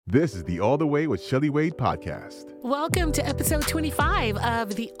This is the All the Way with Shelley Wade podcast. Welcome to episode 25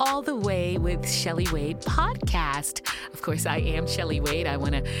 of the All the Way with Shelley Wade podcast. Of course, I am Shelley Wade. I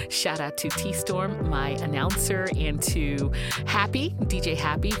want to shout out to T-Storm, my announcer, and to Happy, DJ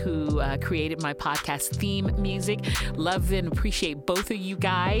Happy, who created my podcast theme music. Love and appreciate both of you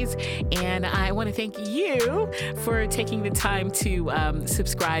guys. And I want to thank you for taking the time to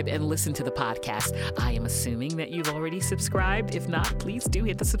subscribe and listen to the podcast. I am assuming that you've already subscribed. If not, please do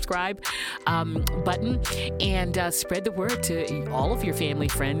hit the subscribe button and spread the word to all of your family,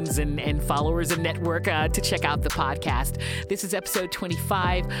 friends, and followers and network to check out the podcast. This is episode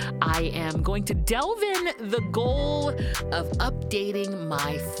 25. I am going to delve in the goal of updating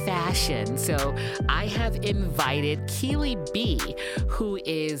my fashion. So I have invited Keely B, who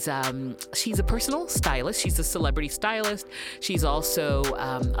is, she's a personal stylist. She's a celebrity stylist. She's also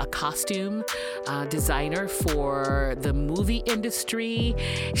a costume designer for the movie industry.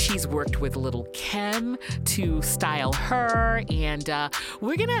 She's worked with Little Kim to style her, and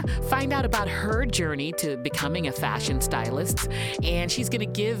we're gonna find out about her journey to becoming a fashion stylist, and she's gonna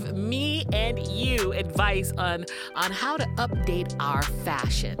give me and you advice on how to update our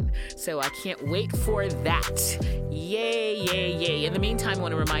fashion. So I can't wait for that. Yay, yay, yay. In the meantime, I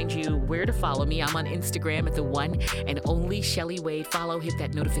want to remind you where to follow me. I'm on Instagram at the one and only Shelley Wade. Follow, hit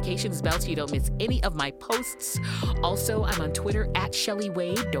that notifications bell so you don't miss any of my posts. Also, I'm on Twitter at Shelley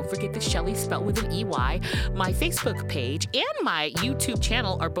Wade. Don't forget the Shelley spelled with an EY. My Facebook page and my YouTube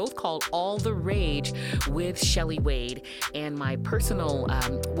channel are both called All the Rage with Shelley Wade. And my personal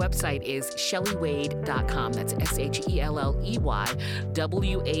website is ShelleyWade.com. That's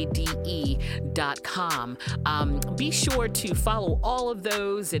ShelleyWade.com. Be sure to follow all of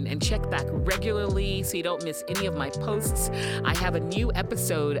those and check back regularly so you don't miss any of my posts. I have a new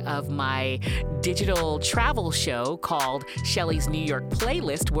episode of my digital travel show called Shelley's New York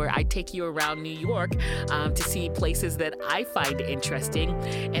Playlist, where I take you around New York to see places that I find interesting.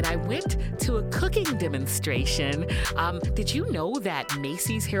 And I went to a cooking demonstration. Did you know that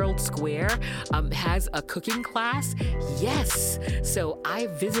Macy's Herald Square has a cooking class? Yes. So I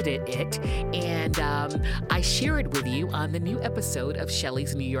visited it, and I share it with you on the new episode of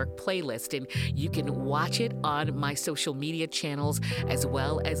Shelley's New York Playlist. And you can watch it on my social media channels as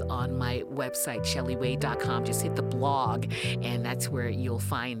well as on my website, ShelleyWade.com. Just hit the blog, and that's where you'll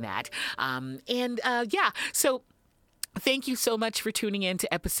find that. So thank you so much for tuning in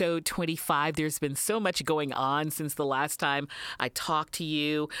to episode 25. There's been so much going on since the last time I talked to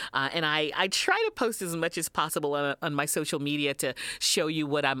you. And I try to post as much as possible on my social media to show you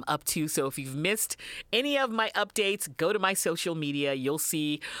what I'm up to. So if you've missed any of my updates, go to my social media. You'll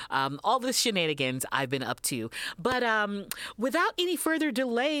see all the shenanigans I've been up to. But without any further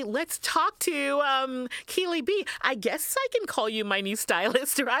delay, let's talk to Keely B. I guess I can call you my new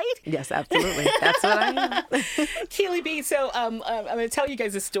stylist, right? Yes, absolutely. That's what I am. Keely B, so I'm going to tell you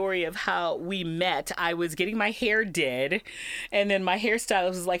guys a story of how we met. I was getting my hair did, and then my hairstylist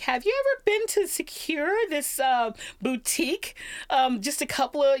was like, have you ever been to Secure, this boutique, just a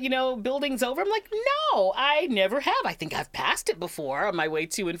couple of, buildings over? I'm like, no, I never have. I think I've passed it before on my way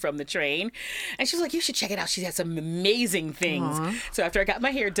to and from the train. And she was like, you should check it out. She has some amazing things. Aww. So after I got my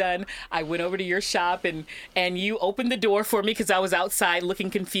hair done, I went over to your shop, and you opened the door for me because I was outside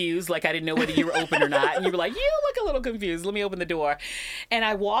looking confused, like I didn't know whether you were open or not. And you were like, you look a little confused. Let me open the door. And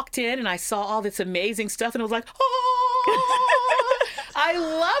I walked in and I saw all this amazing stuff, and I was like, oh, I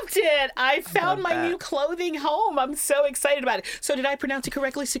loved it. I found my new clothing home. I'm so excited about it. So did I pronounce it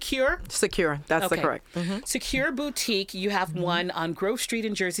correctly? Secure? Secure. That's the correct. Mm-hmm. Secure Boutique. You have one on Grove Street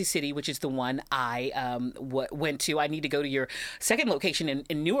in Jersey City, which is the one I went to. I need to go to your second location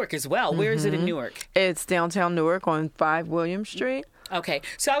in Newark as well. Where is it in Newark? It's downtown Newark on 5 William Street. Okay.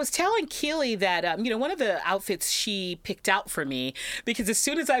 So I was telling Keely that, one of the outfits she picked out for me, because as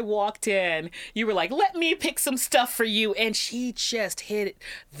soon as I walked in, you were like, let me pick some stuff for you. And she just hit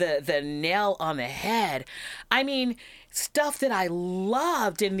the nail on the head. I mean, stuff that I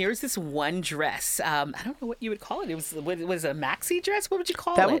loved. And there's this one dress. I don't know what you would call it. It was a maxi dress? What would you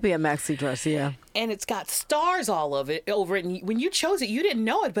call it? That would be a maxi dress, yeah. And it's got stars all over it. And when you chose it, you didn't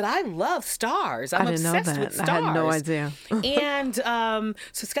know it, but I love stars. I'm obsessed with stars. I had no idea. And so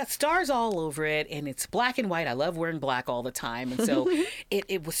it's got stars all over it, and it's black and white. I love wearing black all the time. And so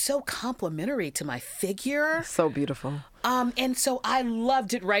it was so complimentary to my figure. So beautiful. And so I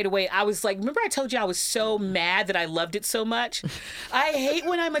loved it right away. I was like, remember I told you I was so mad that I loved it so much? I hate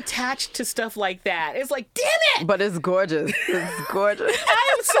when I'm attached to stuff like that. It's like, damn it! But it's gorgeous. It's gorgeous.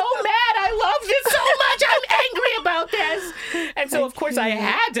 I am so mad. I loved it so much. I'm angry about this. And so, of course, I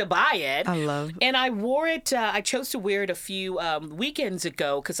had to buy it. I love. And I wore it. I chose to wear it a few weekends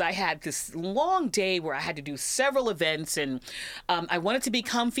ago because I had this long day where I had to do several events, and I wanted to be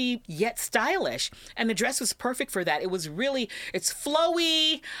comfy yet stylish. And the dress was perfect for that. It was really, it's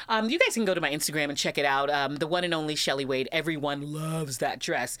flowy. You guys can go to my Instagram and check it out. The one and only Shelly Wade. Everyone loves that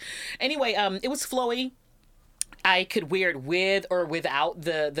dress. Anyway, it was flowy. I could wear it with or without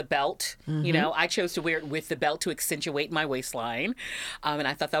the belt. Mm-hmm. You know, I chose to wear it with the belt to accentuate my waistline. And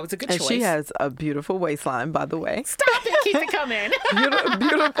I thought that was a good choice. And she has a beautiful waistline, by the way. Stop it. Keep it coming.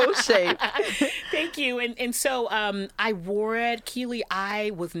 Beautiful shape. Thank you. And so I wore it. Keely,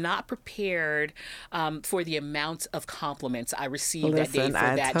 I was not prepared for the amounts of compliments I received that day for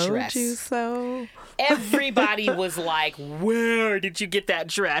that dress. I told you so. Everybody was like, where did you get that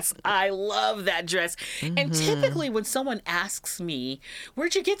dress? I love that dress. Mm-hmm. And typically when someone asks me,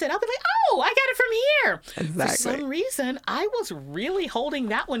 where'd you get that? I'll be like, oh, I got it from here. Exactly. For some reason, I was really holding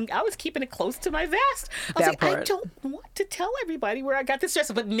that one. I was keeping it close to my vest. I was like, I don't want to tell everybody where I got this dress.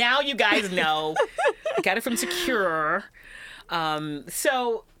 But now you guys know. I got it from Secure.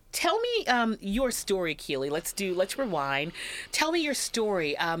 So tell me your story, Keely. Let's rewind. Tell me your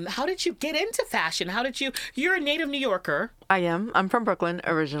story. How did you get into fashion? You're a native New Yorker. I am. I'm from Brooklyn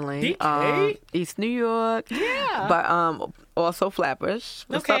originally. Okay. East New York. Yeah. But also Flatbush.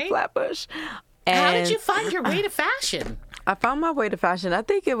 What's up, Flatbush? And how did you find your way to fashion? I found my way to fashion. I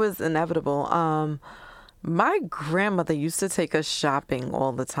think it was inevitable. My grandmother used to take us shopping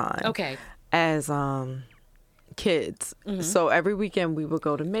all the time. Okay. As kids. Mm-hmm. So every weekend we would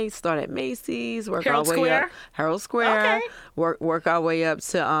go to start at Macy's, work Herald our way Square? up Herald Square, Okay. work our way up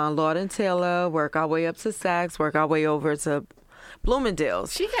to Lord and Taylor, work our way up to Saks, work our way over to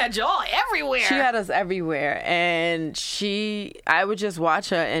Bloomingdale's. She had you all everywhere. She had us everywhere, and I would just watch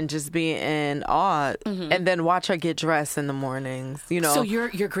her and just be in awe, and then watch her get dressed in the mornings. You know. So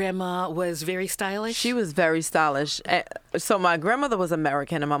your grandma was very stylish? She was very stylish. So my grandmother was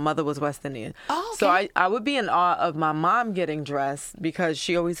American and my mother was West Indian. Oh, okay. So I would be in awe of my mom getting dressed because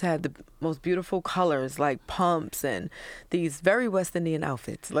she always had the most beautiful colors, like pumps and these very West Indian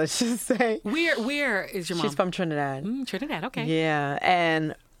outfits, let's just say. Where is your mom? She's from Trinidad. Trinidad, okay. Yeah,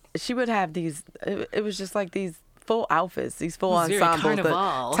 and she would have these, it was just like these full outfits, these full ensembles. Very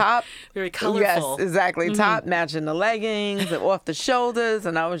carnival. The top, very colorful. Yes, exactly. Mm-hmm. Top matching the leggings and off the shoulders,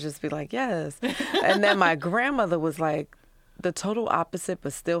 and I would just be like, yes. And then my grandmother was like the total opposite,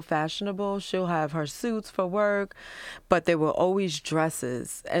 but still fashionable. She'll have her suits for work, but they were always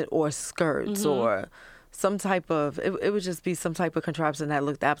dresses or skirts or some type of, it would just be some type of contraption that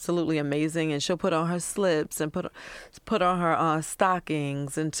looked absolutely amazing. And she'll put on her slips and put on her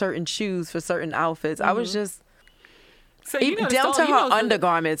stockings and certain shoes for certain outfits. I was just, so down to her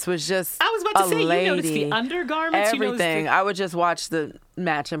undergarments was just I was about to say, lady. you noticed the undergarments? Everything. I would just watch the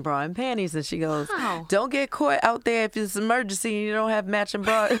matching bra and panties, and she goes, don't get caught out there if it's an emergency and you don't have matching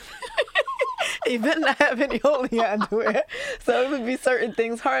bra. You better not have any holy underwear. So it would be certain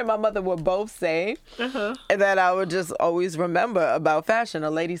things her and my mother would both say, and that I would just always remember about fashion.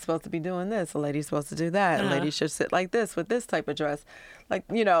 A lady's supposed to be doing this. A lady's supposed to do that. A lady should sit like this with this type of dress. Like,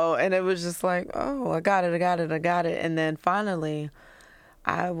 you know, and it was just like, oh, I got it. And then finally,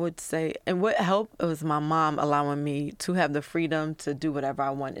 I would say, and what helped was my mom allowing me to have the freedom to do whatever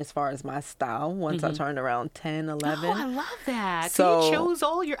I want as far as my style once I turned around 10, 11. Oh, I love that. So you chose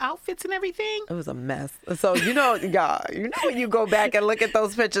all your outfits and everything? It was a mess. So, y'all, when you go back and look at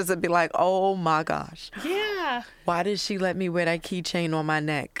those pictures and be like, oh my gosh. Yeah. Why did she let me wear that keychain on my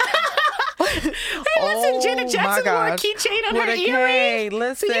neck? Hey, listen, Janet Jackson wore a keychain on her earring.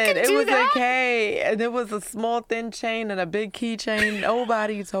 Listen, so it was a K, and it was a small thin chain and a big keychain.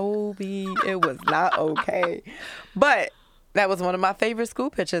 Nobody told me it was not okay. But that was one of my favorite school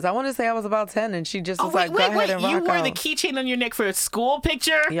pictures. I want to say I was about 10, and she just was like, go ahead and rock You wore out. the keychain on your neck for a school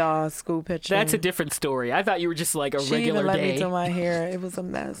picture? Y'all, school picture. That's a different story. I thought you were just like a She regular even let day. me do my hair. It was a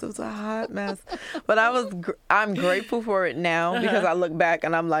mess. It was a hot mess. But I'm grateful for it now because I look back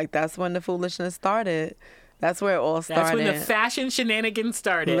and I'm like, that's when the foolishness started. That's where it all started. That's when the fashion shenanigans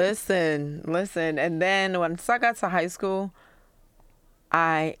started. Listen. And then once I got to high school,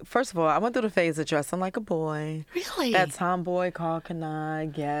 First of all, I went through the phase of dressing like a boy. Really? That tomboy, Carl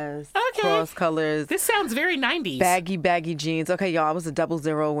Kanai, Guess, Okay. cross colors. This sounds very 90s. Baggy jeans. Okay, y'all, I was a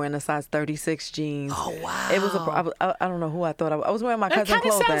 00 wearing a size 36 jeans. Oh, wow. It was I don't know who I thought I was wearing my That cousin kind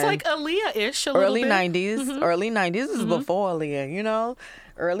of clothing. sounds like Aaliyah-ish a early little bit. 90s. Early 90s. This is before Aaliyah, you know?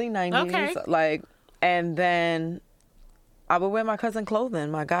 Early 90s. Okay. Like, and then I would wear my cousin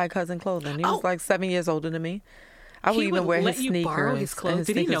clothing, my guy cousin clothing. He was like 7 years older than me. I would even wear his sneakers. Let you borrow his clothes. His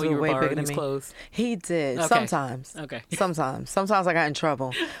Did he know sneakers you were were way borrowing bigger than his me. clothes? He did. Okay. Sometimes. Okay. Sometimes I got in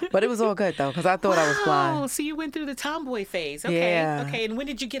trouble. But it was all good, though, because I thought I was fly. Oh, so you went through the tomboy phase. Okay. Yeah. Okay, and when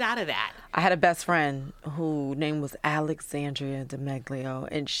did you get out of that? I had a best friend whose name was Alexandria DeMeglio,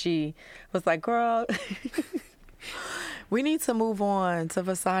 and she was like, girl, we need to move on to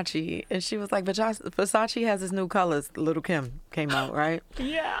Versace. And she was like, Versace has its new colors. Little Kim came out, right?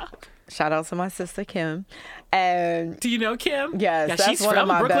 Yeah. Shout out to my sister Kim. And Do you know Kim? yes, yeah, that's she's one from of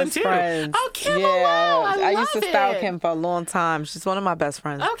my Brooklyn best too. friends. Oh, Kim! Yeah, Wow, I used to love style it. Kim for a long time. She's one of my best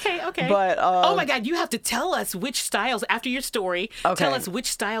friends. Okay. But oh my God, you have to tell us which styles after your story. Okay. Tell us which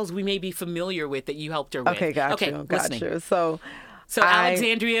styles we may be familiar with that you helped her with. Okay, got listening. you. So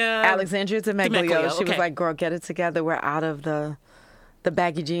Alexandria DeMeglio. She was okay. like, girl, get it together. We're out of the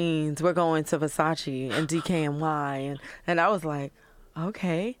baggy jeans. We're going to Versace and DKNY. And I was like,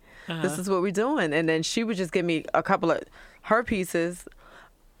 okay, this is what we're doing. And then she would just give me a couple of her pieces.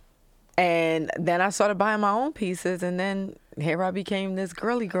 And then I started buying my own pieces. And then here I became this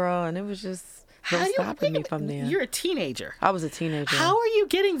girly girl. And it was just no stopping me from there. You're a teenager. I was a teenager. How are you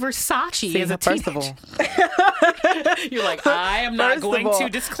getting Versace as a first teenager? of all, You're like, I am not First of going all, to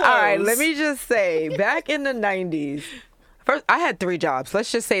disclose. All right, let me just say, back in the 90s, first, I had 3 jobs.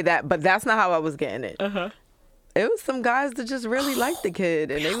 Let's just say that, but that's not how I was getting it. It was some guys that just really liked the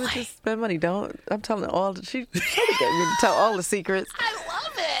kid, and they would just spend money. I'm telling she tried to get me to tell all the secrets. I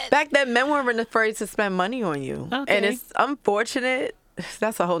love it. Back then, men weren't afraid to spend money on you. Okay. And it's unfortunate.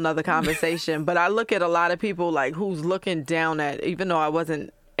 That's a whole nother conversation. But I look at a lot of people like who's looking down at, even though I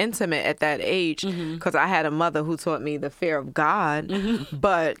wasn't intimate at that age, because I had a mother who taught me the fear of God.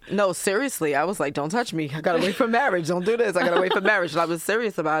 But no, seriously, I was like, don't touch me. I gotta wait for marriage. Don't do this. I gotta wait for marriage. And I was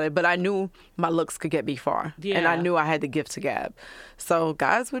serious about it. But I knew my looks could get me far. Yeah. And I knew I had the gift to gab. So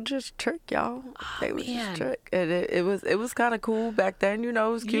guys would just trick y'all. They would man. just trick. And it was kind of cool back then. You know,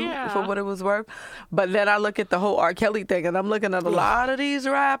 it was cute Yeah. for what it was worth. But then I look at the whole R. Kelly thing, and I'm looking at a lot of these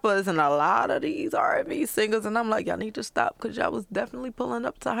rappers and a lot of these R&B singers, and I'm like, y'all need to stop, because y'all was definitely pulling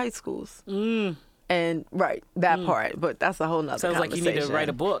up to high schools. And that part. But that's a whole nother Sounds like conversation. you need to write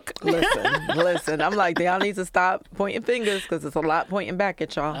a book. Listen. I'm like, y'all need to stop pointing fingers, because it's a lot pointing back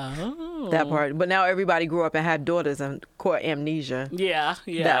at y'all. Oh. That part. But now everybody grew up and had daughters and caught amnesia. Yeah.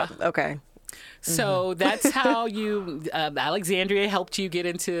 Okay. So that's how you, Alexandria helped you get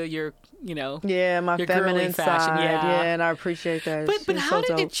into your, my your feminine girly fashion. side. Yeah. And I appreciate that. But She's how so did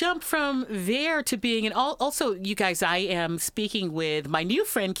dope. it jump from there to being also, you guys, I am speaking with my new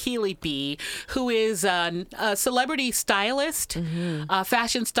friend Keely B, who is a celebrity stylist,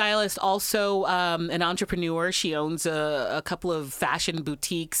 fashion stylist, also an entrepreneur. She owns a couple of fashion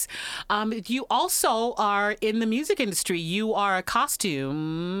boutiques. You also are in the music industry. You are a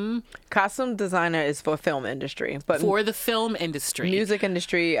costume designer is for film industry, but for the film industry. Music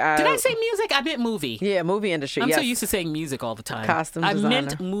industry. Did I say music? I meant movie. Yeah, movie industry. I'm yes. so used to saying music all the time. Costume I designer.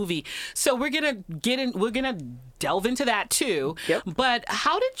 meant movie. So we're gonna we're gonna delve into that too. Yep. But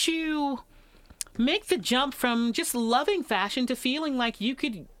how did you make the jump from just loving fashion to feeling like you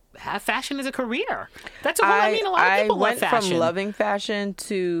could have fashion as a career? That's a whole. I mean, a lot of people love fashion. I went from loving fashion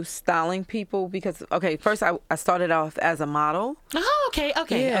to styling people because, first I started off as a model. Oh, okay.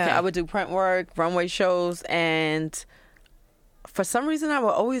 Yeah, I would do print work, runway shows, and for some reason I would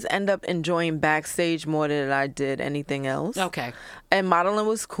always end up enjoying backstage more than I did anything else. Okay. And modeling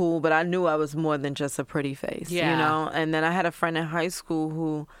was cool, but I knew I was more than just a pretty face, Yeah. you know? And then I had a friend in high school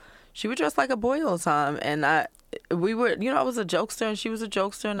who, she would dress like a boy all the time, and I was a jokester and she was a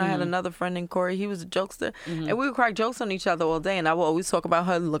jokester, and I had another friend named Corey, he was a jokester, and we would crack jokes on each other all day, and I would always talk about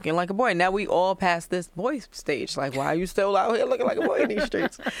her looking like a boy. Now we all passed this boy stage, like, why are you still out here looking like a boy in these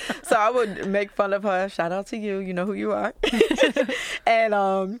streets? So I would make fun of her. Shout out to you, you know who you are. And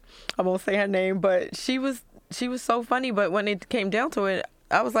I won't say her name, but she was so funny. But when it came down to it,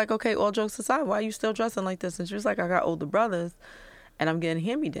 I was like, okay, all jokes aside, why are you still dressing like this? And she was like, I got older brothers and I'm getting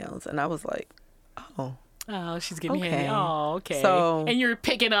hand-me-downs. And I was like, oh. Oh, she's getting Okay. handy. Oh, okay. So- and you're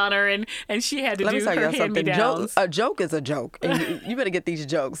picking on her, and she had to Let do me tell her you something. hand-me-downs. A joke is a joke. And you better get these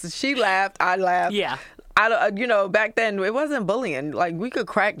jokes. She laughed. I laughed. Yeah. back then it wasn't bullying. Like, we could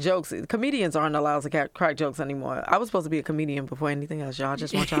crack jokes. Comedians aren't allowed to crack jokes anymore. I was supposed to be a comedian before anything else, y'all. I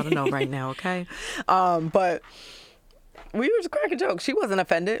just want y'all to know right now, okay? But we were just cracking jokes. She wasn't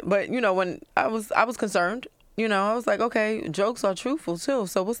offended, but when I was concerned. I was like, okay, jokes are truthful too.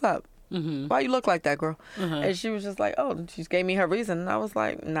 So what's up? Mm-hmm. Why you look like that, girl? Mm-hmm. And she was just like, oh, she gave me her reason, and I was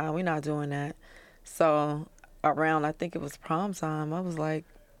like, nah, we're not doing that. So around, I think it was prom time, I was like,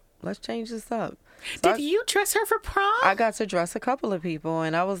 let's change this up. So Did you dress her for prom? I got to dress a couple of people,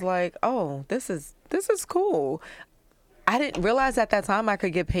 and I was like, oh, this is cool. I didn't realize at that time I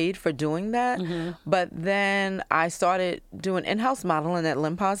could get paid for doing that. Mm-hmm. But then I started doing in-house modeling at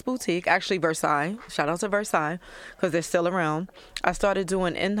Limpaz Boutique, actually Versailles. Shout out to Versailles, because they're still around. I started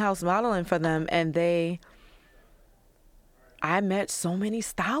doing in-house modeling for them, and I met so many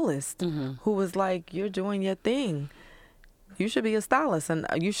stylists who was like, you're doing your thing. You should be a stylist, and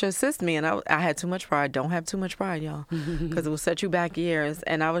you should assist me. And I had too much pride. Don't have too much pride, y'all, because it will set you back years.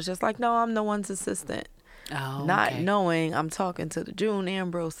 And I was just like, no, I'm no one's assistant. Oh, Not knowing I'm talking to the June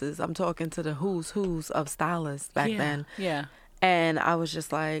Ambroses. I'm talking to the who's of stylists back then. Yeah. And I was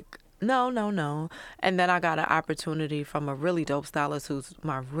just like, no. And then I got an opportunity from a really dope stylist who's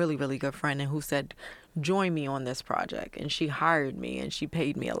my really, really good friend, and who said, join me on this project. And she hired me, and she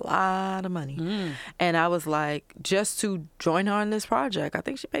paid me a lot of money. And I was like, just to join her on this project, I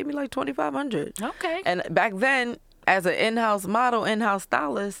think she paid me like $2,500. Okay. And back then, as an in-house model, in-house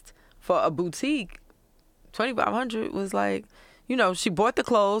stylist for a boutique, $2,500 was like, she bought the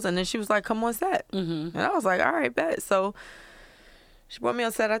clothes, and then she was like, come on set. And I was like, all right, bet. So she brought me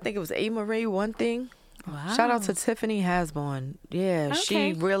on set. I think it was A. Marie, one thing. Wow. Shout out to Tiffany Hasborn. Yeah, okay.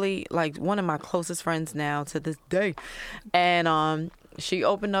 She really, like, one of my closest friends now to this day. And she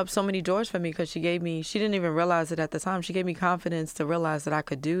opened up so many doors for me, because she didn't even realize it at the time. She gave me confidence to realize that I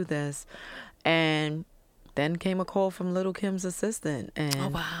could do this. And then came a call from Little Kim's assistant. And oh,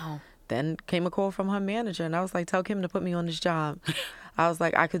 wow. Then came a call from her manager, and I was like, tell Kim to put me on this job. I was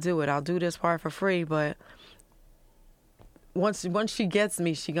like, I could do it. I'll do this part for free, but once she gets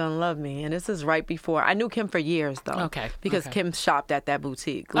me, she gonna love me. And this is right before. I knew Kim for years, though. Okay. Because Kim shopped at that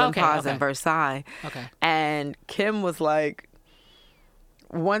boutique, Limpaz and Versailles. Okay. And Kim was like,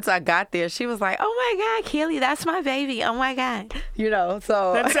 once I got there, she was like, oh my God, Keely, that's my baby. Oh my God.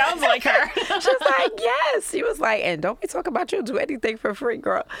 So. That sounds like her. She was like, yes. She was like, and don't be talking about you'll do anything for free,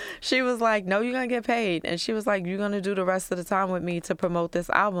 girl. She was like, no, you're going to get paid. And she was like, you're going to do the rest of the time with me to promote this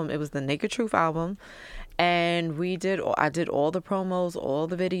album. It was the Naked Truth album. And I did all the promos, all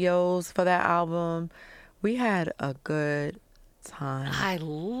the videos for that album. We had a good time. I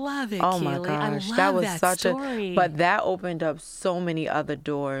love it. Oh Keely. my gosh, I love that was such story. but that opened up so many other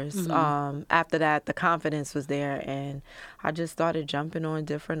doors. After that, the confidence was there, and I just started jumping on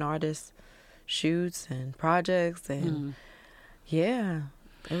different artists' shoots and projects, and yeah,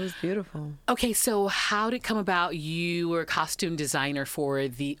 it was beautiful. Okay, so how did it come about? You were a costume designer for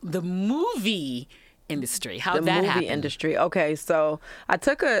the movie industry. How did that happen? The movie industry. Okay, so I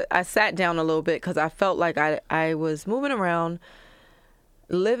sat down a little bit, because I felt like I was moving around,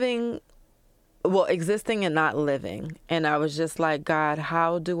 existing and not living. And I was just like, God,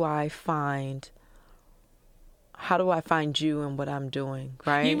 how do I find you in what I'm doing,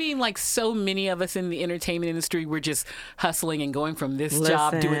 right? You mean like so many of us in the entertainment industry, we're just hustling and going from this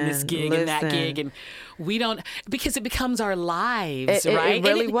job, doing this gig and that gig, and we don't, because it becomes our lives, right? It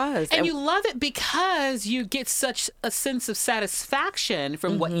really was. And you love it because you get such a sense of satisfaction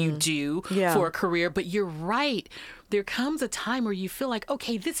from what you do for a career. But you're right. There comes a time where you feel like,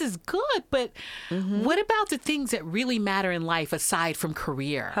 okay, this is good, but what about the things that really matter in life aside from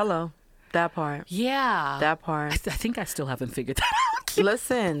career? Hello. That part. Yeah. That part. I think I still haven't figured that out.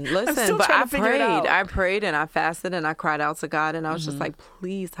 Listen, but I prayed and I fasted and I cried out to God, and I was just like,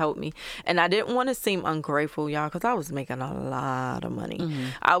 please help me. And I didn't want to seem ungrateful, y'all, because I was making a lot of money.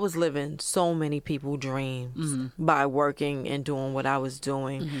 I was living so many people's dreams by working and doing what I was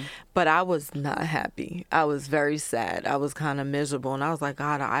doing, but I was not happy. I was very sad. I was kind of miserable, and I was like,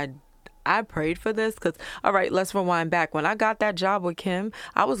 God, I prayed for this, because, all right, let's rewind back. When I got that job with Kim,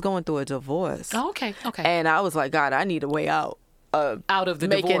 I was going through a divorce. Oh, okay. And I was like, God, I need a way out of the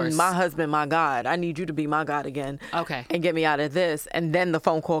making divorce. My husband my God. I need you to be my God again. Okay. And get me out of this. And then the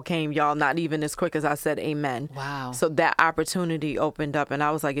phone call came, y'all, not even as quick as I said amen. Wow. So that opportunity opened up, and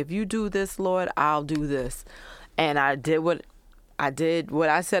I was like, if you do this, Lord, I'll do this. And I did what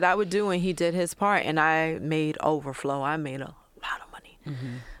I said I would do, and he did his part, and I made overflow. I made a lot of money.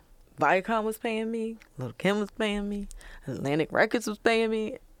 Viacom was paying me, Lil' Kim was paying me, Atlantic Records was paying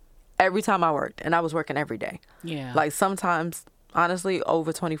me every time I worked, and I was working every day. Yeah. Like sometimes honestly,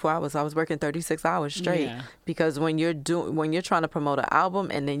 over 24 hours. I was working 36 hours straight because when you're trying to promote an album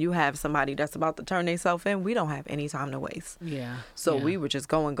and then you have somebody that's about to turn themselves in, we don't have any time to waste. Yeah. So we were just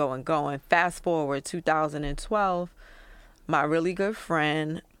going. Fast forward 2012, my really good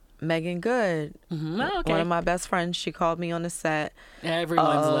friend Megan Good, one of my best friends, she called me on the set.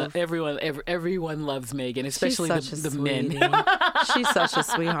 Everyone loves Megan, especially the men. She's such a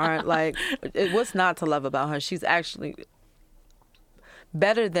sweetheart. Like, what's not to love about her? She's actually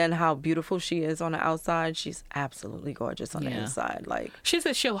better than how beautiful she is on the outside. She's absolutely gorgeous on the inside. Like, she's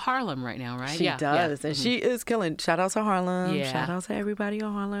at Show Harlem right now, right? She does, and she is killing. Shout out to Harlem. Yeah. Shout out to everybody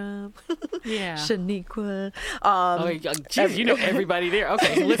on Harlem. Yeah. Shaniqua. Geez, you know everybody there.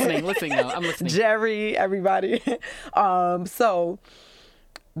 Okay, listening though. I'm listening. Jerry, everybody. So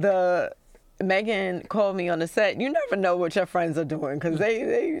the Megan called me on the set. You never know what your friends are doing because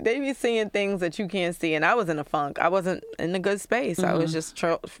they be seeing things that you can't see. And I was in a funk. I wasn't in a good space. I was just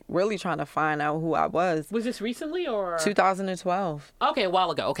really trying to find out who I was. Was this recently or? 2012. Okay, a while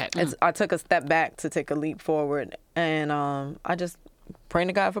ago. Okay. I took a step back to take a leap forward. And I just praying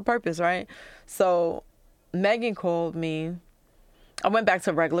to God for purpose, right? So Megan called me. I went back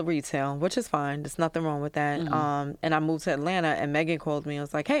to regular retail, which is fine. There's nothing wrong with that. And I moved to Atlanta, and Megan called me and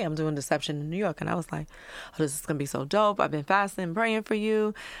was like, hey, I'm doing Deception in New York. And I was like, oh, this is going to be so dope. I've been fasting and praying for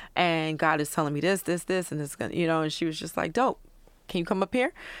you. And God is telling me this, and this, and and she was just like, dope. Can you come up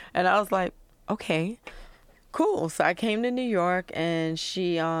here? And I was like, okay, cool. So I came to New York, and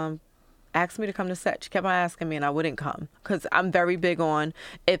she asked me to come to set. She kept on asking me, and I wouldn't come because I'm very big on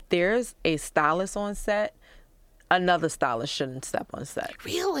if there's a stylist on set, another stylist shouldn't step on set.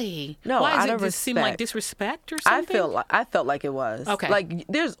 Really? No. Why does it seem like disrespect or something? I felt like it was. Okay. Like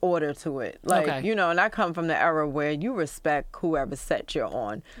there's order to it. Like and I come from the era where you respect whoever set you're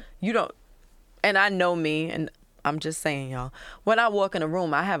on. You don't. And I know me, and I'm just saying, y'all. When I walk in a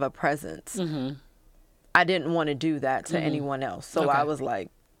room, I have a presence. I didn't want to do that to anyone else, so I was like,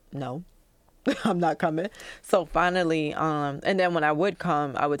 no. I'm not coming. So finally, and then when I would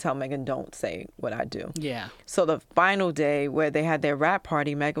come, I would tell Megan, don't say what I do. Yeah. So the final day where they had their rap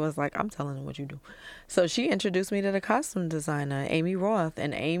party, Megan was like, I'm telling them what you do. So she introduced me to the costume designer, Amy Roth.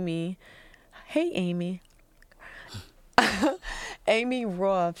 And Amy, hey, Amy. Amy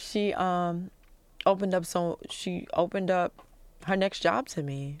Roth, she opened up her next job to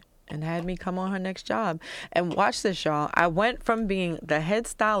me and had me come on her next job. And watch this, y'all. I went from being the head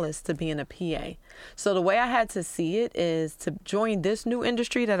stylist to being a PA. So the way I had to see it is to join this new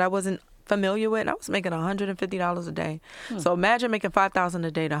industry that I wasn't familiar with. I was making $150 a day. So imagine making $5,000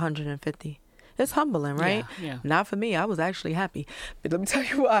 a day to $150. It's humbling, right? Yeah. Not for me. I was actually happy. But let me tell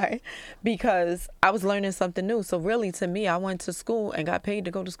you why. Because I was learning something new. So really, to me, I went to school and got paid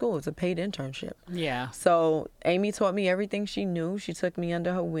to go to school. It's a paid internship. Yeah. So Amy taught me everything she knew. She took me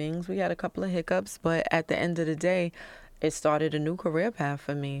under her wings. We had a couple of hiccups. But at the end of the day, it started a new career path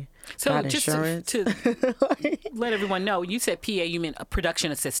for me. So got just insurance. to let everyone know, you said PA, you meant a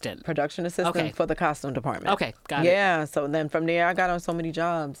production assistant. Production assistant for the costume department. Okay, got it. Yeah, so then from there, I got on so many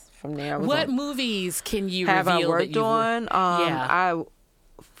jobs. From there, I was what movies can you have reveal I worked on?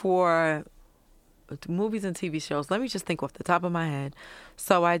 For movies and TV shows, let me just think off the top of my head.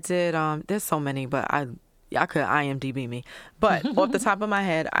 So I did, there's so many, but I could IMDb me. But off the top of my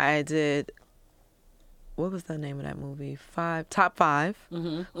head, I did, what was the name of that movie? Top Five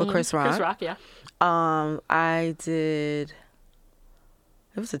with Chris Rock. Chris Rock, yeah. I did,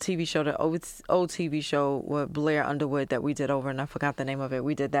 it was a TV show, the old TV show with Blair Underwood that we did over, and I forgot the name of it.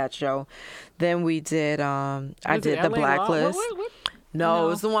 We did that show. Then we did, I did The Blacklist. What? No, it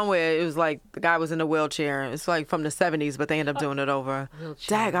was the one where it was like the guy was in a wheelchair. It's like from the 70s, but they ended up doing it over.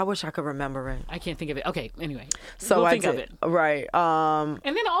 Dag, I wish I could remember it. I can't think of it. Okay, anyway. So we'll I think did. of it. Right. And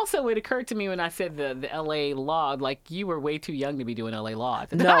then also it occurred to me when I said the LA Law, like you were way too young to be doing LA Law.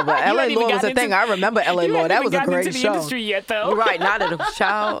 No, but LA Law was a thing. I remember LA Law. That was a great into show. The industry yet, though. Right, not at a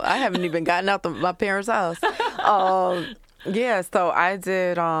child. I haven't even gotten out my parents' house. Yeah, so I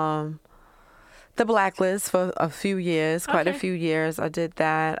did The Blacklist for a few years, quite a few years. I did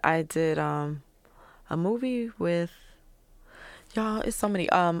that. I did a movie with, y'all, it's so many.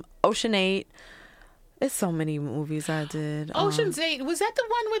 Ocean 8. It's so many movies I did. Ocean's 8, was that the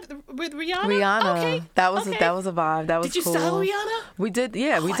one with Rihanna? Rihanna. Okay. That was a vibe. That was cool. Did you cool. style Rihanna? We did,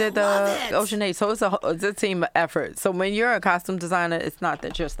 yeah. We did the Ocean 8. So it's a team effort. So when you're a costume designer, it's not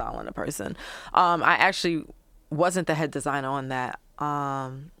that you're styling a person. I actually wasn't the head designer on that.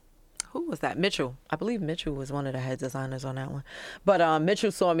 Who was that? Mitchell. I believe Mitchell was one of the head designers on that one. But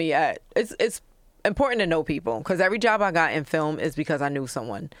Mitchell saw me at, it's important to know people because every job I got in film is because I knew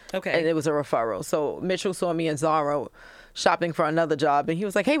someone. Okay. And it was a referral. So Mitchell saw me in Zorro shopping for another job, and he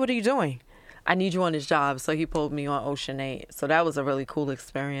was like, "Hey, what are you doing? I need you on this job." So he pulled me on Ocean 8. So that was a really cool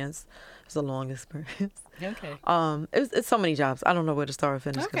experience. It was a long experience. Okay. It's so many jobs. I don't know where to start or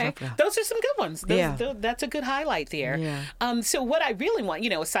finish. Okay. Those are some good ones. That's a good highlight there. Yeah. So what I really want,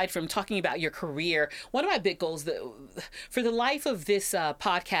 aside from talking about your career, one of my big goals for the life of this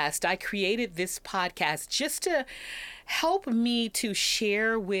podcast, I created this podcast just to help me to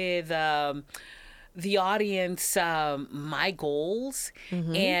share with the audience my goals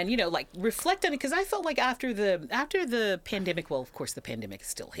and like reflect on it, because I felt like after the pandemic, well, of course the pandemic is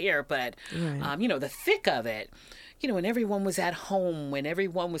still here, but the thick of it, when everyone was at home, when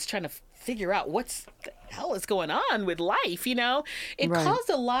everyone was trying to figure out what's the hell is going on with life, it caused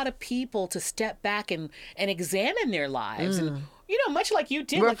a lot of people to step back and examine their lives and much like you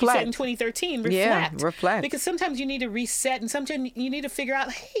did, reflect. Like you said in 2013, reflect. Yeah, reflect. Because sometimes you need to reset, and sometimes you need to figure out,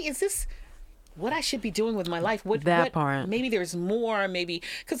 hey, is this what I should be doing with my life? What part. Maybe there's more,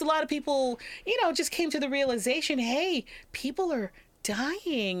 because a lot of people, just came to the realization, hey, people are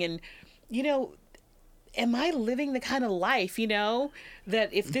dying, and, am I living the kind of life,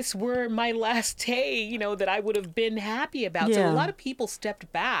 that if this were my last day, that I would have been happy about? Yeah. So a lot of people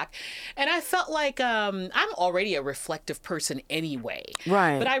stepped back, and I felt like I'm already a reflective person anyway.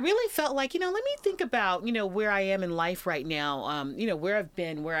 Right. But I really felt like, let me think about, where I am in life right now, where I've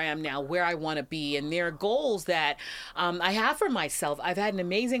been, where I am now, where I want to be. And there are goals that I have for myself. I've had an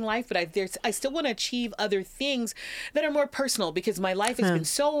amazing life, but I still want to achieve other things that are more personal, because my life has been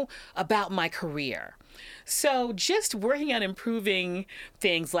so about my career. So just working on improving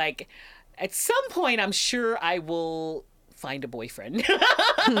things, like at some point, I'm sure I will find a boyfriend.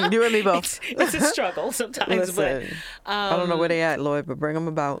 You and me both. It's a struggle sometimes. Listen, but I don't know where they at, Lloyd, but bring them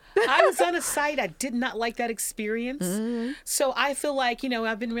about. I was on a site. I did not like that experience. Mm-hmm. So I feel like,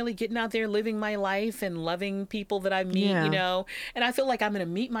 I've been really getting out there, living my life and loving people that I meet, and I feel like I'm going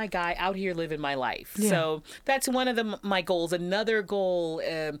to meet my guy out here living my life. Yeah. So that's one of my goals. Another goal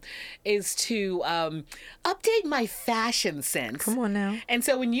is to update my fashion sense. Come on now. And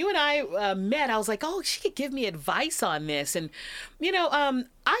so when you and I met, I was like, oh, she could give me advice on this. And,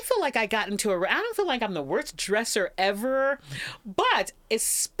 I feel like I got into I don't feel like I'm the worst dresser ever, but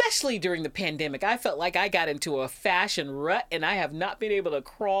especially during the pandemic, I felt like I got into a fashion rut, and I have not been able to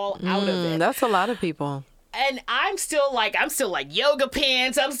crawl out of it. That's a lot of people. And I'm still like yoga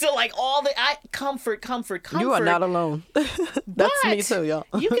pants. I'm still like comfort. You are not alone. That's me too, y'all.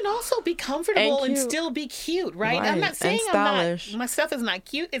 You can also be comfortable and still be cute, right? I'm not saying my stuff is not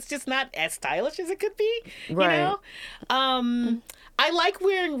cute. It's just not as stylish as it could be, right. I like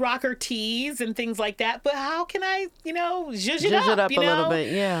wearing rocker tees and things like that, but how can I, zhuzh it up a little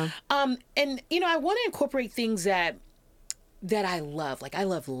bit, yeah. And I want to incorporate things that I love. Like I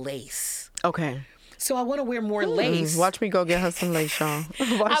love lace. Okay. So I want to wear more lace. Watch me go get her some lace, y'all.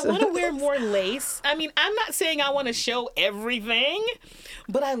 I want to wear more lace. I mean, I'm not saying I want to show everything,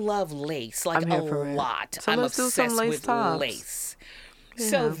 but I love lace, like a lot. So I'm let's do obsessed some lace with tops. Lace. Yeah.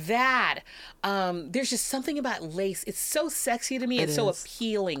 So that, there's just something about lace. It's so sexy to me. It's so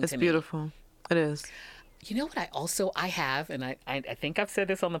appealing to me. It's beautiful. It is. You know what I have, and I think I've said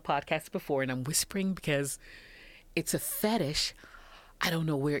this on the podcast before, and I'm whispering because it's a fetish. I don't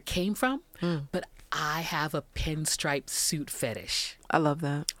know where it came from, but I have a pinstripe suit fetish. I love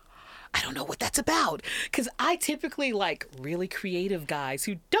that. I don't know what that's about, because I typically like really creative guys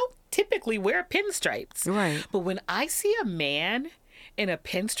who don't typically wear pinstripes. Right. But when I see a man in a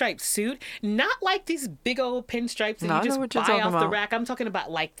pinstripe suit, not like these big old pinstripes that you just buy off the rack. I'm talking about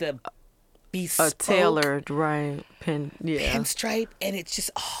like the bespoke, a tailored, right, pinstripe, and it's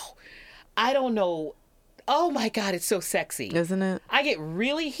just, I don't know. Oh my God, it's so sexy. Isn't it? I get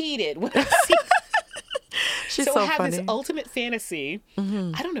really heated when I see She's so so I have funny. this ultimate fantasy.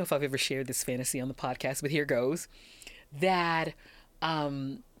 Mm-hmm. I don't know if I've ever shared this fantasy on the podcast, but here goes. That I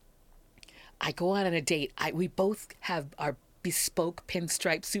go on a date. We both have our bespoke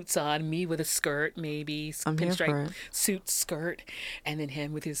pinstripe suits on, me with a skirt, maybe pinstripe suit skirt, and then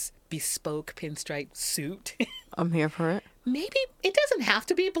him with his bespoke pinstripe suit. I'm here for it. Maybe it doesn't have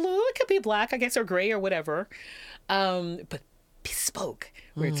to be blue. It could be black, I guess, or gray or whatever. But bespoke,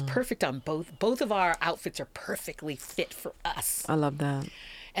 where it's perfect on both. Both of our outfits are perfectly fit for us. I love that.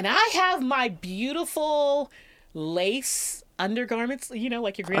 And I have my beautiful lace undergarments,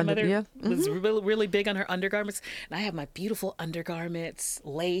 like your grandmother was really, really big on her undergarments. And I have my beautiful undergarments,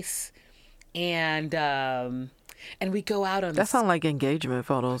 lace, and we go out on. That sounds like engagement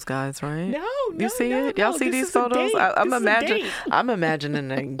photos, guys, right? No, you see it? Y'all see these photos? I'm imagining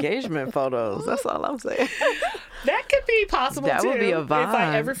the engagement photos. That's all I'm saying. That could be possible That too. would be a vibe. If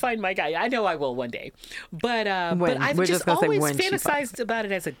I ever find my guy. I know I will one day. But I've We're just just gonna say always when she fantasized about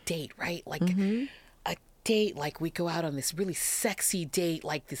it as a date, right? Like a date, like we go out on this really sexy date,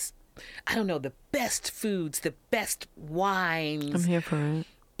 like this, I don't know, the best foods, the best wines. I'm here for it.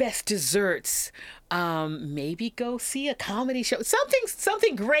 Best desserts, maybe go see a comedy show,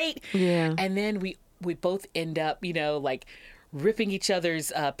 something great. Yeah. And then we both end up, like ripping each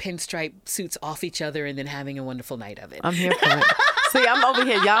other's pinstripe suits off each other and then having a wonderful night of it. I'm here for it. See, I'm over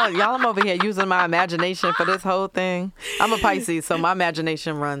here, y'all. I'm over here using my imagination for this whole thing. I'm a Pisces, so my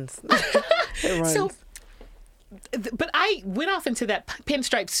imagination runs. It runs. So, but I went off into that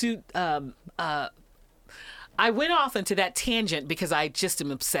pinstripe suit. I went off into that tangent because I just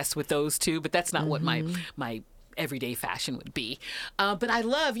am obsessed with those two, but that's not what my everyday fashion would be. But I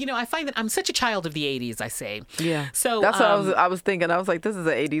love, I find that I'm such a child of the 80s, I say. Yeah. So that's what I was thinking. I was like, this is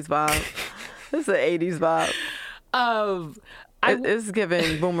an 80s vibe. This is an 80s vibe. It's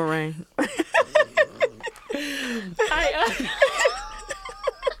giving Boomerang.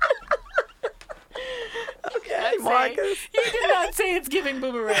 Okay, Marcus. You did not say it's giving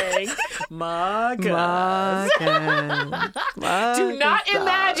Boomerang. Marcus. Do not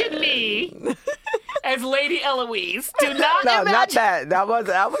imagine me as Lady Eloise. Do not No, imagine. not that.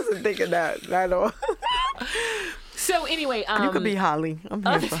 I wasn't thinking that at all. So anyway, You could be Holly. I'm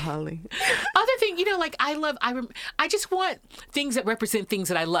here for Holly. Other thing, like I just want things that represent things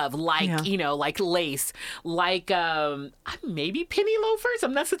that I love, like like lace, like maybe penny loafers.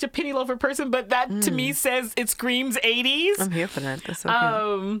 I'm not such a penny loafer person, but that to me says it screams 80s. I'm here for that. That's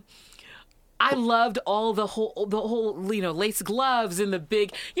okay. I loved all the whole lace gloves and the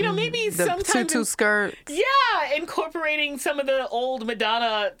big, maybe The sometimes tutu skirt. Yeah, incorporating some of the old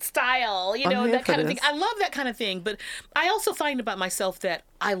Madonna style, that kind of thing. I love that kind of thing, but I also find about myself that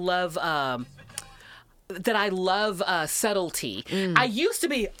I love subtlety. I used to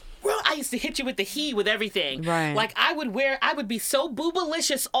be. I used to hit you with the he with everything. Right. Like I would be so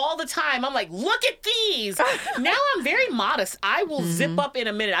boobalicious all the time. I'm like, look at these. Now I'm very modest. I will zip up in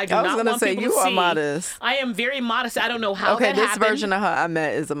a minute. I do not want people to see. You are modest. I am very modest. I don't know how that this happened. version of her I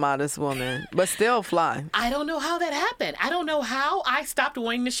met is a modest woman, but still fly. I don't know how that happened. I don't know how I stopped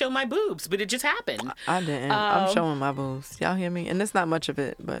wanting to show my boobs, but it just happened. I didn't. I'm showing my boobs. Y'all hear me? And it's not much of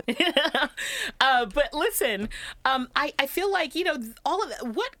it, but. But listen, I feel like, all of that.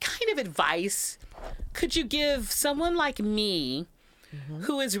 What kind of advice could you give someone like me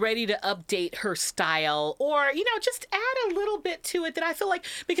who is ready to update her style or, just add a little bit to it that I feel like,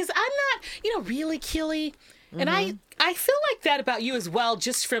 because I'm not, really killy. And I feel like that about you as well,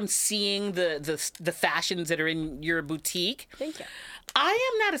 just from seeing the fashions that are in your boutique. Thank you.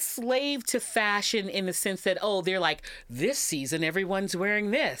 I am not a slave to fashion in the sense that, they're like, this season everyone's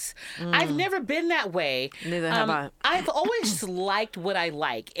wearing this. I've never been that way. Neither have I. I've always liked what I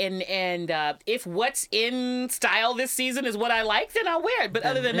like. And if what's in style this season is what I like, then I'll wear it. But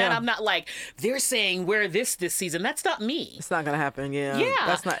other than that, I'm not like, they're saying wear this season. That's not me. It's not going to happen, yeah. Yeah.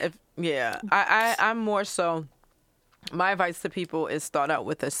 That's not, I'm more so, my advice to people is start out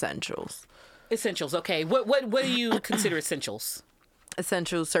with essentials. Essentials, okay. What do you consider essentials?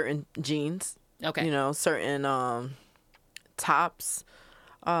 Essentials, certain jeans. Okay. Certain tops.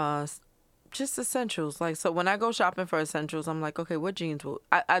 Just essentials. Like, so when I go shopping for essentials, I'm like, okay, what jeans will...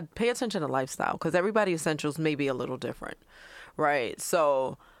 I pay attention to lifestyle because everybody's essentials may be a little different, right?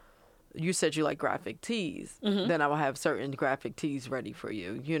 So you said you like graphic tees. Then I will have certain graphic tees ready for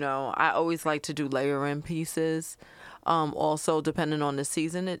you. I always like to do layering pieces. Also, depending on the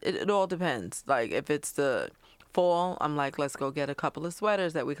season, it all depends. Like, if it's the fall, I'm like, let's go get a couple of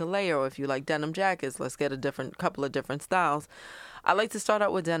sweaters that we could layer. Or if you like denim jackets, let's get couple of different styles. I like to start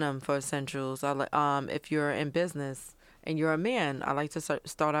out with denim for essentials. If you're in business and you're a man, I like to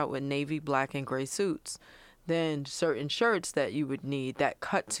start out with navy, black, and gray suits. Then certain shirts that you would need that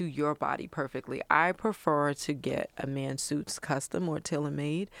cut to your body perfectly. I prefer to get a man's suits custom or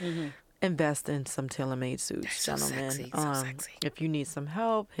tailor-made. Invest in some tailor-made suits, so gentlemen. Sexy, so sexy. If you need some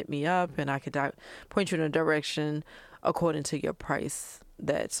help, hit me up, and I could point you in a direction according to your price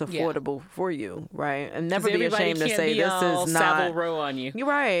that's affordable for you, right? And never be ashamed to say this is not Savile Row on you. You're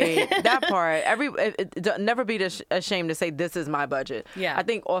right. That part. Never be ashamed to say this is my budget. Yeah. I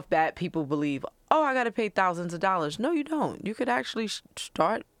think off bat people believe, I got to pay thousands of dollars. No, you don't. You could actually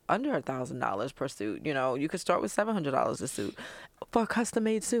start under $1,000 per suit. You could start with $700 a suit for a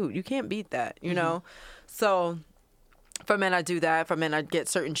custom-made suit. You can't beat that. You know. So for men, I do that. For men, I get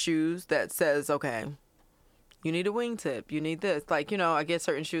certain shoes that says, okay, you need a wingtip. You need this. Like, I get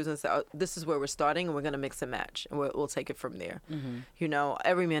certain shoes and say, this is where we're starting, and we're gonna mix and match, and we'll take it from there.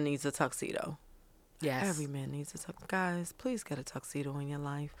 Every man needs a tuxedo. Yes. Every man needs a tuxedo. Guys, please get a tuxedo in your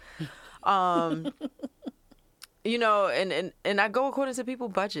life. You know, and I go according to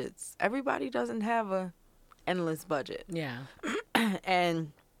people's budgets. Everybody doesn't have a endless budget. Yeah.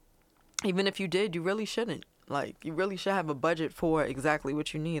 And even if you did, you really shouldn't. Like, you really should have a budget for exactly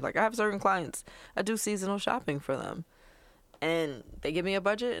what you need. Like, I have certain clients, I do seasonal shopping for them. And they give me a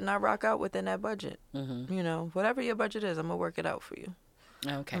budget, and I rock out within that budget. Mm-hmm. You know, whatever your budget is, I'm going to work it out for you.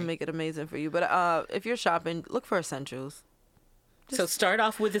 Okay. And make it amazing for you. But if you're shopping, look for essentials. So start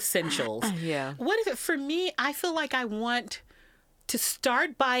off with essentials. Yeah. What is it for me? I feel like I want to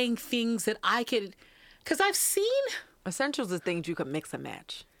start buying things that I could, because I've seen. Essentials is things you can mix and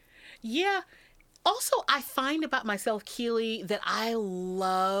match. Yeah. Also, I find about myself, Keely, that I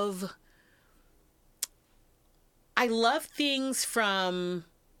love things from,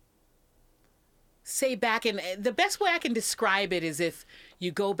 say, back in, the best way I can describe it is if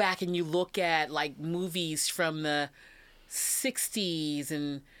you go back and you look at like movies from the 60s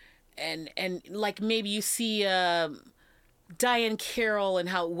and like maybe you see Diane Carroll and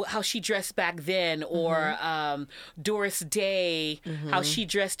how she dressed back then, or Doris Day, how she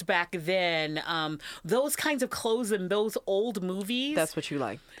dressed back then. Those kinds of clothes in those old movies. That's what you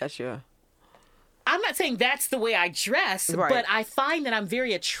like. That's your... I'm not saying that's the way I dress, right. But I find that I'm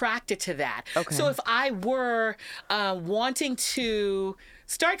very attracted to that. Okay. So if I were wanting to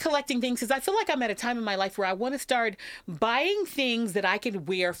start collecting things, because I feel like I'm at a time in my life where I want to start buying things that I can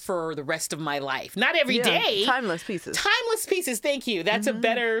wear for the rest of my life. Not every day. Timeless pieces. Timeless pieces. Thank you. That's a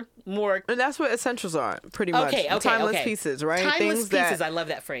better, more... And that's what essentials are, pretty much. Okay. Timeless pieces, right? Timeless pieces. I love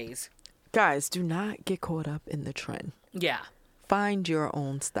that phrase. Guys, do not get caught up in the trend. Yeah. Find your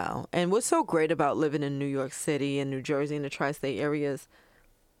own style. And what's so great about living in New York City and New Jersey and the tri-state areas,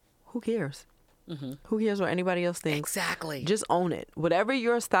 who cares? Mm-hmm. Who cares what anybody else thinks? Exactly. Just own it. Whatever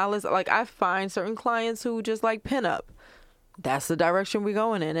your style is. Like, I find certain clients who just like pinup. That's the direction we're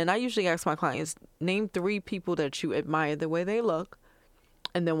going in. And I usually ask my clients, name 3 people that you admire the way they look,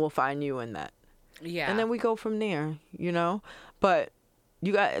 and then we'll find you in that. Yeah. And then we go from there, you know? But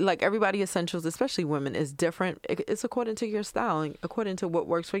you got, like, everybody essentials, especially women, is different. It's according to your style, and according to what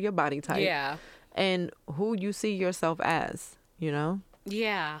works for your body type. Yeah. And who you see yourself as, you know?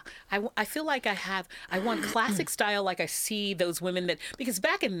 Yeah. I feel like I want classic style, like I see those women that, because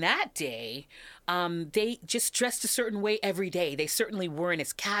back in that day, they just dressed a certain way every day. They certainly weren't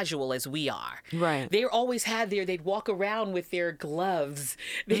as casual as we are. Right. They always they'd walk around with their gloves.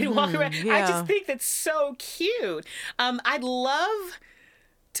 They'd walk around. Yeah. I just think that's so cute. I'd love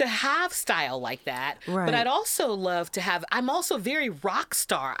to have style like that, right. But I'd also love to have, I'm also very rock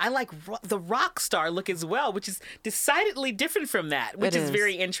star. I like the rock star look as well, which is decidedly different from that, which is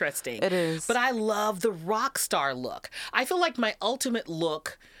very interesting. It is. But I love the rock star look. I feel like my ultimate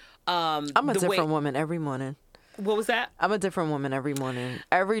look, I'm a different woman every morning. What was that? I'm a different woman every morning.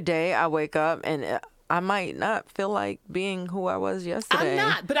 Every day I wake up and I might not feel like being who I was yesterday. I'm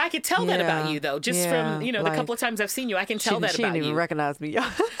not, but I could tell that about you, though. Just from, the couple of times I've seen you, I can tell that about you. She didn't even recognize me.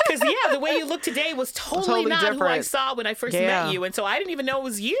 Because, the way you look today was totally not different. who I saw when I first met you. And so I didn't even know it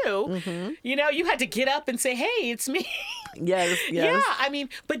was you. Mm-hmm. You had to get up and say, hey, it's me. Yes. Yeah,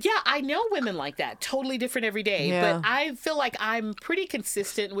 I know women like that. Totally different every day. Yeah. But I feel like I'm pretty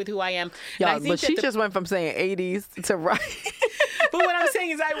consistent with who I am. Yeah, but she just went from saying 80s to right. But what I'm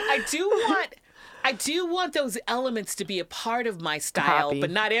saying is I do want those elements to be a part of my style, but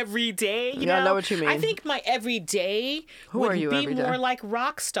not every day. You know? I know what you mean. I think my everyday would be more like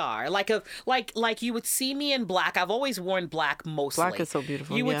rock star, like you would see me in black. I've always worn black mostly. Black is so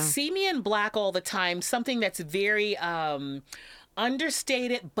beautiful. You would see me in black all the time. Something that's very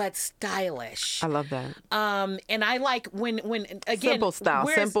understated but stylish. I love that. And I like when again, simple style,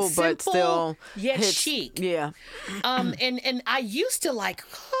 simple but still yet hits, chic. Yeah. And I used to like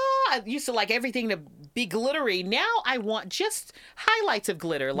everything to be glittery. Now I want just highlights of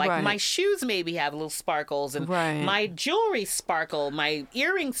glitter. Like my shoes maybe have little sparkles, and my jewelry sparkle, my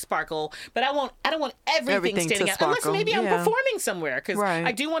earrings sparkle. But I don't want everything standing out. Unless maybe I'm performing somewhere, because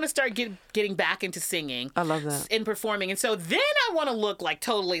I do want to start getting back into singing. I love that. And performing. And so then I want to look like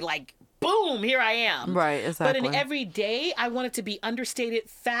totally like, boom, here I am. Right, exactly. But in every day, I want it to be understated,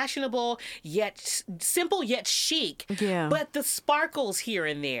 fashionable, yet simple, yet chic. Yeah. But the sparkles here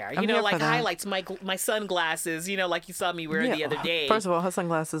and there, like highlights, my sunglasses, like you saw me wearing the other day. First of all, her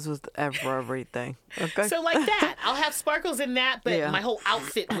sunglasses was everything. Okay. So like that, I'll have sparkles in that, but my whole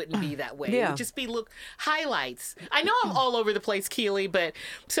outfit wouldn't be that way. Yeah. It would just be highlights. I know I'm all over the place, Keely, but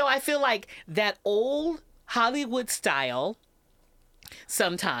so I feel like that old Hollywood style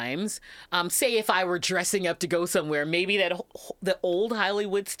sometimes. Say if I were dressing up to go somewhere, maybe the old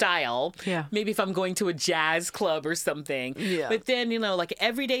Hollywood style. Yeah. Maybe if I'm going to a jazz club or something. Yeah. But then, like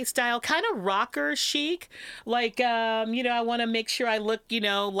everyday style, kind of rocker chic. Like, I want to make sure I look,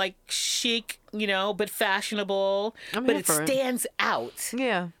 like chic, but fashionable. I'm but here it for it. stands out.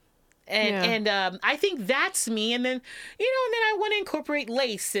 Yeah. And I think that's me. And then, and then I want to incorporate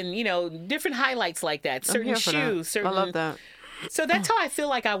lace and, different highlights like that. Certain here for that. shoes, certain. I love that. So that's how I feel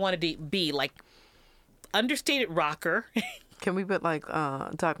like I want to be, like understated rocker. Can we put like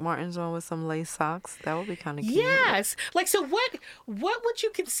Doc Martens on with some lace socks? That would be kind of cute. Yes. Like, so what would you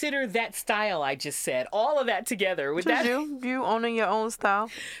consider that style I just said? All of that together. Would Just that you owning your own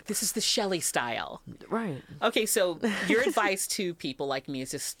style. This is the Shelly style. Right. Okay, so your advice to people like me is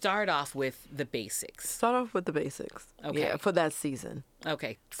to start off with the basics. Start off with the basics. Okay. Yeah, for that season.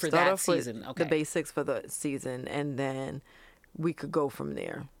 Okay, for Start that off with season. Okay. the basics for the season, and then we could go from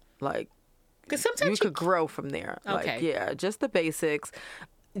there. Like, Because sometimes you could grow from there. Okay. Like, yeah, just the basics.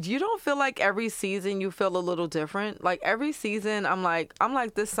 You don't feel like every season you feel a little different? Like, every season, I'm like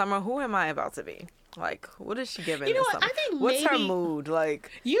this summer, who am I about to be? Like, what is she giving You know this what? summer? I think What's her maybe- mood?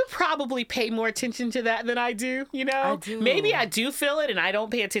 Like, you probably pay more attention to that than I do, I do. Maybe I do feel it and I don't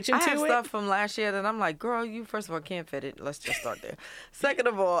pay attention I to have it. stuff from last year that I'm like, girl, you first of all can't fit it. Let's just start there. Second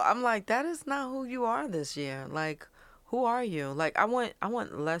of all, I'm like, that is not who you are this year. Like, who are you? Like, I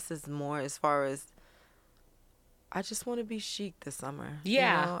want less is more as far as I just want to be chic this summer.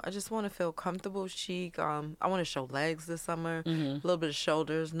 Yeah. I just want to feel comfortable, chic. I want to show legs this summer, Mm-hmm. a little bit of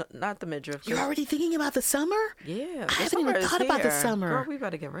shoulders, not the midriff. You're already thinking about the summer? Yeah. I haven't even thought about the summer. Girl, we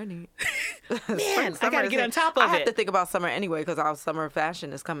better get ready. Man, I got to get on top of I have it. to think about summer anyway because our summer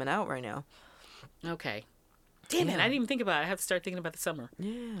fashion is coming out right now. Okay. Damn it, I didn't even think about it. I have to start thinking about the summer.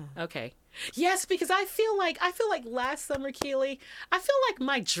 Yeah. Okay. Yes, because I feel like last summer, Keely, I feel like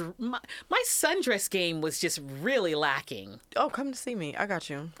my sundress game was just really lacking. Oh, come to see me. I got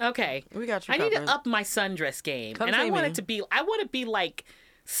you. Okay. We got you I need covered. to up my sundress game. Come and I see want me. it to be I want to be like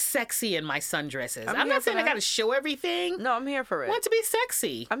sexy in my sundresses. I'm I'm here not for saying I that. got to show everything. No, I'm here for I it. want it to be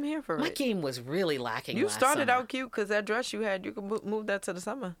sexy. I'm here for My it. game was really lacking You last started summer. out cute because that dress you had, you can move that to the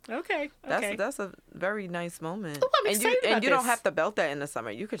summer. Okay. That's a very nice moment. Oh, I'm excited and about you don't this. have to belt that in the summer.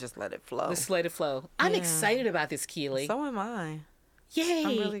 You could just let it flow. Let's let it flow. I'm Yeah. excited about this, Keely. So am I. Yay.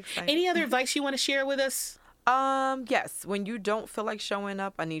 I'm really excited. Any other advice you want to share with us? Yes. When you don't feel like showing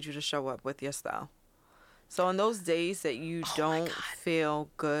up, I need you to show up with your style. So on those days that you don't feel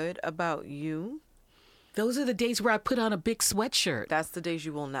good about you, Those are the days where I put on a big sweatshirt. that's the days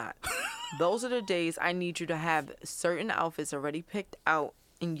you will not. Those are the days I need you to have certain outfits already picked out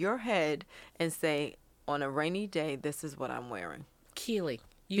in your head and say, on a rainy day, this is what I'm wearing. Keely,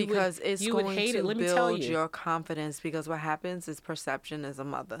 Because it's you would going hate to it. Let me tell build you. your confidence. Because what happens is perception as a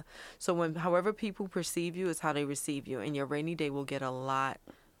mother. So however people perceive you is how they receive you. And your rainy day will get a lot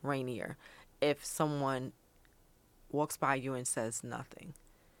rainier if someone walks by you and says nothing.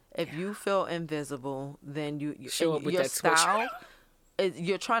 If you feel invisible, then you Show up with your that sweatshirt. style.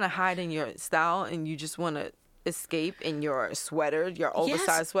 You're trying to hide in your style, and you just want to escape in your sweater, your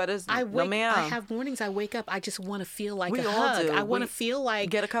oversized sweaters. I No, ma'am. I have mornings I wake up, I just want to feel like We a all hug. do. I want to We- feel like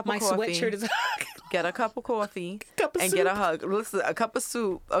Get a cup of my coffee. sweatshirt is a hug. Get a cup of coffee Cup of and get a soup. hug. Listen, a cup of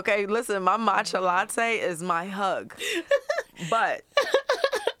soup. Okay, listen, my matcha latte is my hug. But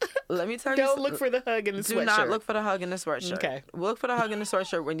let me tell you, Don't look for the hug in the do sweatshirt. not look for the hug in the sweatshirt. Okay. Look for the hug in the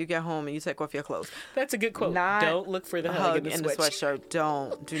sweatshirt when you get home and you take off your clothes. That's a good quote. Not Don't look for the hug in the sweatshirt.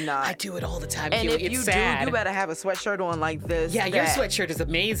 Do not. I do it all the time, And Keely. if It's you sad. do, you better have a sweatshirt on like this. Yeah, your that- sweatshirt is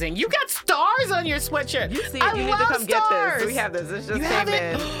amazing. You got stars on your sweatshirt. You see, I you need love to come stars. get this. We have this. It just You came have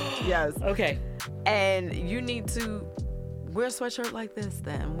it? in. Yes. Okay. And you need to wear a sweatshirt like this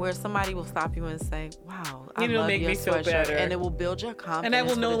then, where somebody will stop you and say, wow, I It'll love make your me feel sweatshirt. better. And it will build your confidence. And I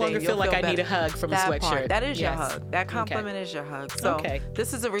will for no the day. longer You'll feel like I need better. a hug from a That sweatshirt. part, that is Yes. your hug. That compliment is your hug. So Okay.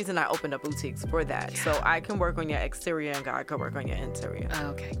 this is the reason I opened up boutiques for that. So I can work on your exterior and God can work on your interior.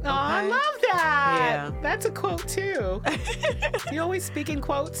 Okay. Oh, I love that. Yeah. That's a quote too. You always speak in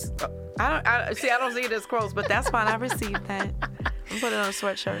quotes. I don't see it as quotes, but that's fine. I received that. I'm putting it on a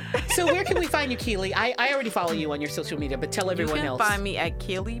sweatshirt. So where can we find you, Keely? I already follow you on your social media, but tell everyone You can else. find me at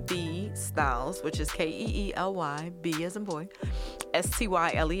Keely B Styles, which is Keely, B as in boy,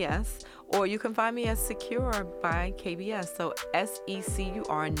 STYLES. Or you can find me as Secure by KBS. So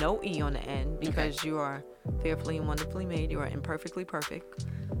SECUR, no E on the end, because you are fearfully and wonderfully made. You are imperfectly perfect.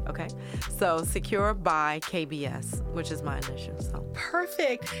 Okay. So Secure by KBS, which is my initial. So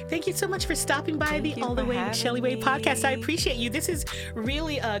perfect. Thank you so much for stopping by the All the Way with Shelly Wade podcast. I appreciate you. This is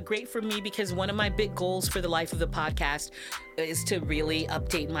really great for me because one of my big goals for the life of the podcast is to really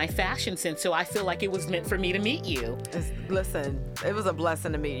update my fashion sense. So I feel like it was meant for me to meet you. Listen, it was a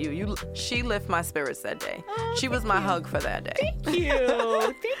blessing to meet you. She lifted my spirits that day. She was my hug for that day. Thank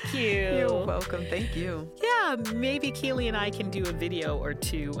you. Thank you. You're welcome. Thank you. Yeah, maybe Keely and I can do a video or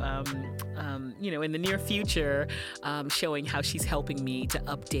two, in the near future, showing how she's helping me to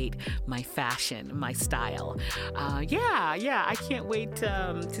update my fashion, my style. I can't wait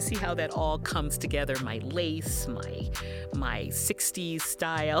to see how that all comes together. My lace, my 60s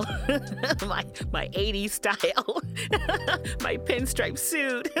style, my 80s style, my pinstripe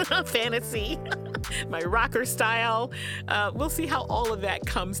suit, fantasy, my rocker style. We'll see how all of that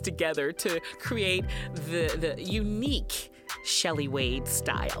comes together to create the unique Shelly Wade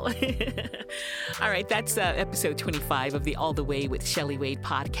style. All right, that's episode 25 of the All the Way with Shelly Wade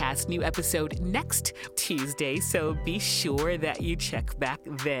podcast. New episode next Tuesday, so be sure that you check back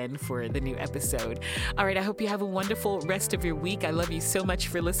then for the new episode. All right, I hope you have a wonderful rest of your week. I love you so much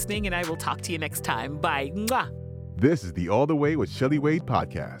for listening, and I will talk to you next time. Bye. Mwah. This is the All the Way with Shelly Wade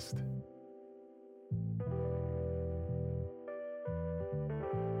podcast.